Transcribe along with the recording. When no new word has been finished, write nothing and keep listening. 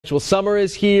Well, summer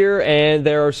is here, and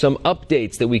there are some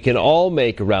updates that we can all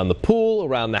make around the pool,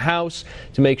 around the house,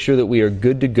 to make sure that we are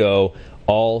good to go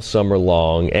all summer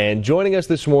long. And joining us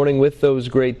this morning with those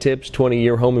great tips,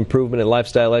 20-year home improvement and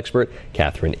lifestyle expert,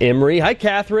 Kathryn Emery. Hi,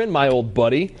 Kathryn, my old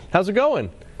buddy. How's it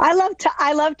going?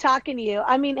 I love talking to you.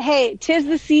 I mean, hey, 'tis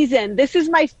the season. This is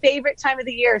my favorite time of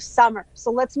the year, summer. So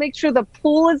let's make sure the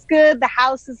pool is good, the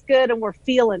house is good, and we're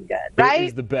feeling good, right? It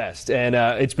is the best. And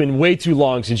it's been way too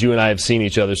long since you and I have seen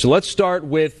each other. So let's start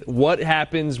with what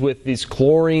happens with this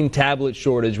chlorine tablet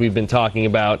shortage we've been talking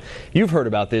about. You've heard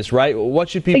about this, right? What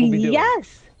should people be doing?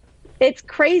 Yes. It's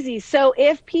crazy. So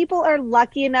if people are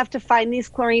lucky enough to find these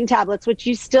chlorine tablets, which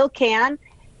you still can,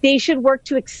 they should work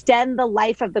to extend the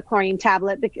life of the chlorine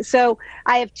tablet. So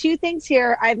I have two things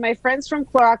here. I have my friends from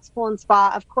Clorox Pool and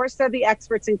Spa. Of course, they're the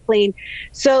experts in clean.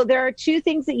 So there are two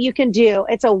things that you can do.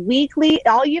 It's a weekly,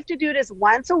 all you have to do it is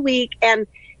once a week, and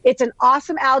it's an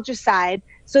awesome algicide.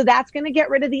 So that's going to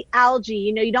get rid of the algae.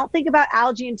 You know, you don't think about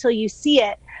algae until you see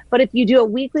it. But if you do a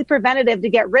weekly preventative to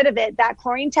get rid of it, that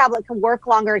chlorine tablet can work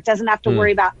longer. It doesn't have to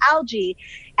worry about algae.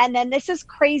 And then this is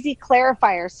crazy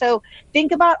clarifier. So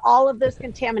think about all of those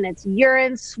contaminants,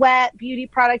 urine, sweat, beauty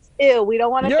products. Ew, we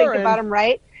don't want to think about them,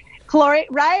 right? Chlorine,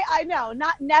 right? I know,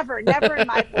 never in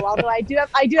my pool. Although I do have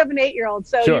an 8-year-old,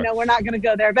 so sure. You know we're not going to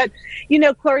go there. But you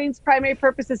know, chlorine's primary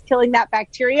purpose is killing that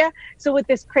bacteria. So with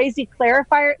this crazy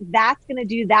clarifier, that's going to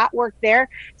do that work there.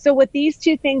 So with these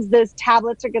two things, those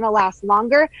tablets are going to last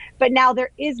longer. But now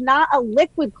there is not a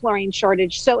liquid chlorine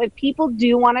shortage. So if people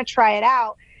do want to try it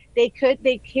out, they could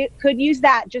use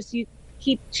that. Just you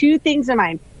keep two things in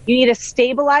mind. You need a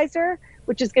stabilizer,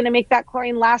 which is going to make that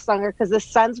chlorine last longer because the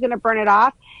sun's going to burn it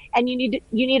off. And you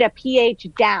need a pH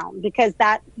down because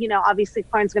that, you know, obviously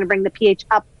chlorine's going to bring the pH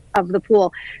up of the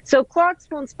pool. So Clorox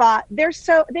Pool and Spa,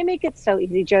 they make it so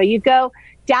easy, Joe. You go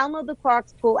download the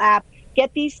Clorox Pool app,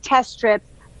 get these test strips.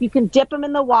 You can dip them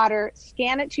in the water,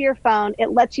 scan it to your phone.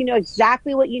 It lets you know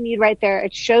exactly what you need right there.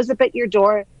 It shows up at your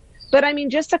door. But I mean,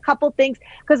 just a couple things,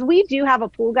 because we do have a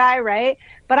pool guy, right?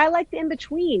 But I like the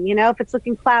in-between, you know, if it's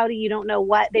looking cloudy, you don't know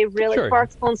what. They really, sure.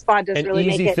 Clorox Pool and Spa does really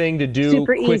make it an easy thing to do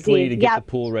quickly to get the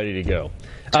pool ready to go.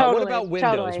 Totally, what about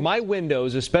windows? Totally. My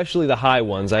windows, especially the high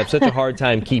ones, I have such a hard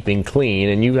time keeping clean,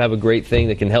 and you have a great thing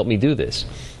that can help me do this.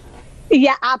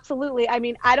 Yeah, absolutely. I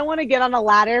mean, I don't want to get on a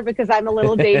ladder because I'm a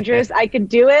little dangerous. I could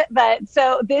do it. But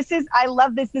so I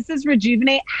love this. This is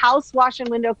Rejuvenate House Wash and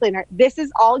Window Cleaner. This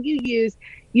is all you use.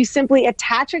 You simply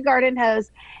attach a garden hose,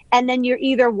 and then you're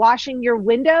either washing your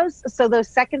windows. So those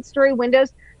second story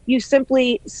windows, you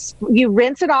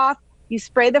rinse it off. You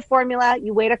spray the formula.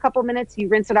 You wait a couple minutes. You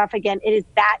rinse it off again. It is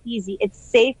that easy. It's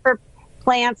safe for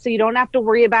plants, so you don't have to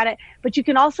worry about it. But you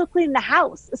can also clean the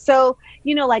house. So,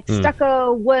 you know, like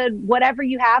stucco, wood, whatever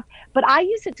you have. But I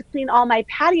use it to clean all my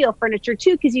patio furniture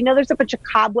too, because you know there's a bunch of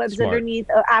cobwebs underneath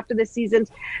after the seasons.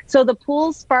 So the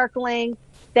pool's sparkling.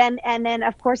 And then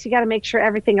of course you got to make sure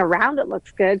everything around it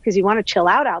looks good because you want to chill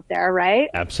out there, right?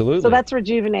 Absolutely. So that's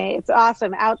Rejuvenate. It's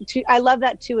awesome. I love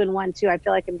that 2-in-1 too. I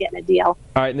feel like I'm getting a deal. All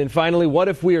right, and then finally, what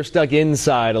if we are stuck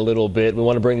inside a little bit? We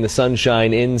want to bring the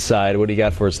sunshine inside. What do you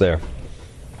got for us there?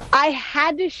 I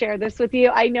had to share this with you.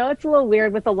 I know it's a little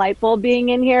weird with the light bulb being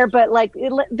in here, but like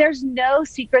there's no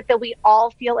secret that we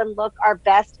all feel and look our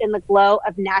best in the glow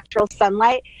of natural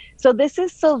sunlight. So this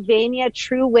is Sylvania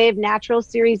True Wave Natural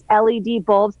Series LED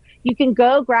bulbs. You can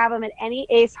go grab them at any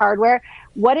Ace Hardware.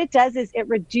 What it does is it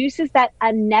reduces that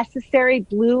unnecessary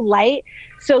blue light.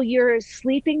 So you're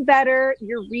sleeping better,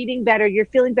 you're reading better, you're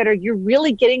feeling better. You're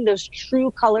really getting those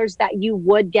true colors that you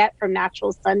would get from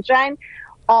natural sunshine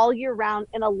all year round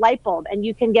in a light bulb. And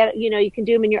you can get, you know, you can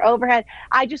do them in your overhead.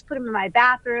 I just put them in my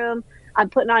bathroom. I'm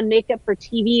putting on makeup for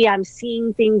TV. I'm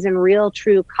seeing things in real,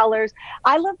 true colors.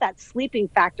 I love that sleeping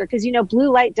factor because, you know, blue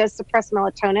light does suppress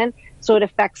melatonin, so it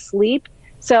affects sleep.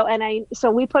 So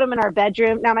we put them in our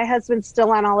bedroom. Now my husband's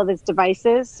still on all of his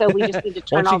devices, so we just need to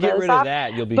turn all those off. Once you get rid of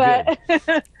that, you'll be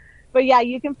good. But yeah,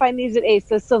 you can find these at Ace.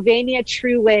 So Sylvania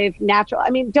True Wave Natural. I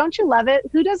mean, don't you love it?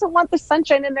 Who doesn't want the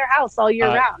sunshine in their house all year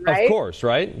round, right? Of course,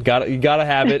 right? You got to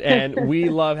have it. And we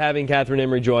love having Kathryn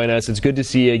Emery join us. It's good to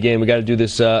see you again. We got to do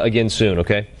this again soon,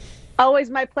 okay? Always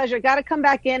my pleasure. Got to come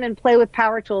back in and play with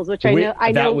power tools, which I know.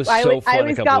 That was so fun. I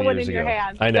always got one in ago. your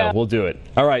hand. I know. So. We'll do it.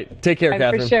 All right. Take care,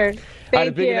 Kathryn. For sure. All right,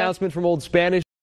 a big announcement from Old Spanish.